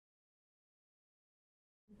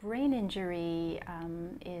Brain injury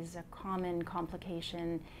is a common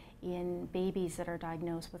complication in babies that are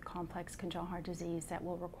diagnosed with complex congenital heart disease that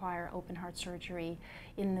will require open heart surgery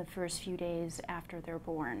in the first few days after they're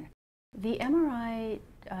born. The MRI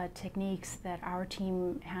techniques that our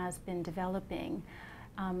team has been developing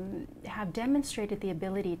have demonstrated the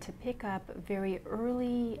ability to pick up very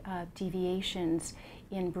early deviations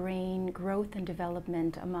in brain growth and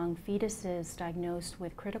development among fetuses diagnosed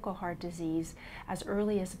with critical heart disease as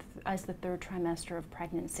early as the third trimester of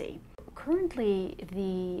pregnancy. Currently,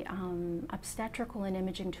 the obstetrical and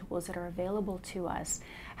imaging tools that are available to us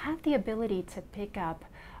have the ability to pick up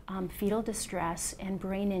fetal distress and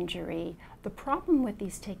brain injury. The problem with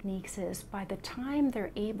these techniques is by the time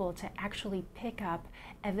they're able to actually pick up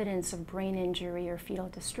evidence of brain injury or fetal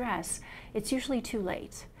distress, it's usually too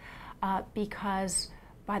late because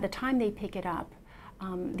by the time they pick it up,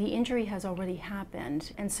 the injury has already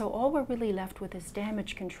happened, and so all we're really left with is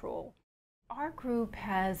damage control. Our group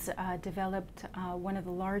has developed one of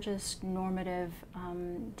the largest normative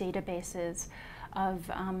databases of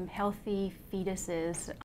healthy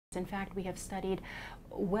fetuses. In fact, we have studied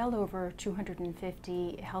well over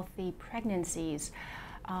 250 healthy pregnancies,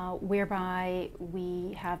 whereby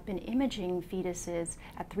we have been imaging fetuses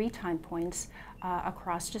at 3 time points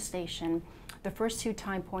across gestation. The first 2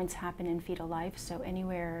 time points happen in fetal life, so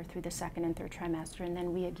anywhere through the 2nd and 3rd trimester, and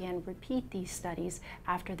then we again repeat these studies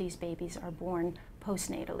after these babies are born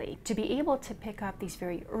postnatally. To be able to pick up these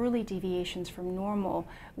very early deviations from normal,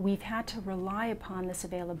 we've had to rely upon this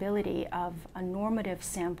availability of a normative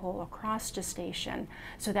sample across gestation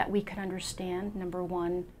so that we could understand, number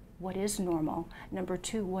one, what is normal, number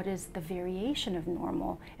 2, what is the variation of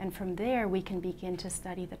normal, and from there we can begin to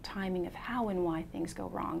study the timing of how and why things go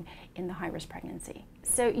wrong in the high-risk pregnancy.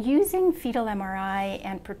 So using fetal MRI,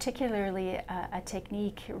 and particularly a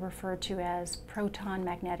technique referred to as proton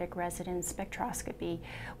magnetic resonance spectroscopy,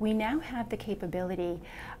 we now have the capability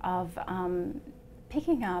of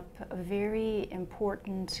picking up very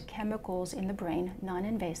important chemicals in the brain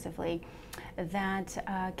non-invasively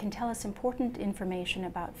that can tell us important information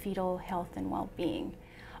about fetal health and well-being.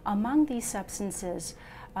 Among these substances,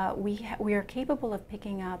 we are capable of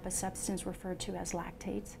picking up a substance referred to as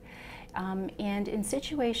lactate. And in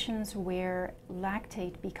situations where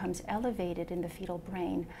lactate becomes elevated in the fetal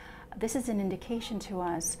brain, this is an indication to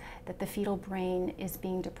us that the fetal brain is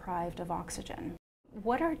being deprived of oxygen.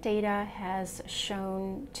 What our data has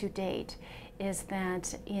shown to date is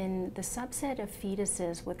that in the subset of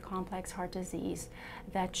fetuses with complex heart disease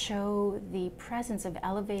that show the presence of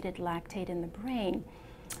elevated lactate in the brain,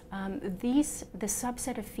 the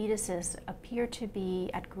subset of fetuses appear to be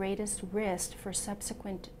at greatest risk for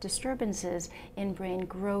subsequent disturbances in brain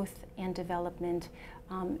growth and development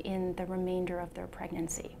in the remainder of their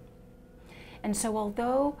pregnancy. And so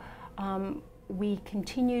although we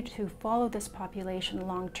continue to follow this population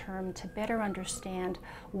long term to better understand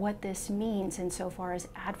what this means insofar as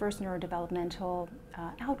adverse neurodevelopmental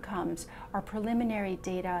outcomes, our preliminary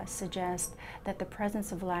data suggest that the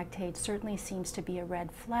presence of lactate certainly seems to be a red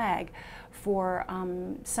flag for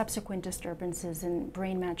subsequent disturbances in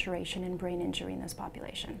brain maturation and brain injury in this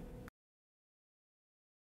population.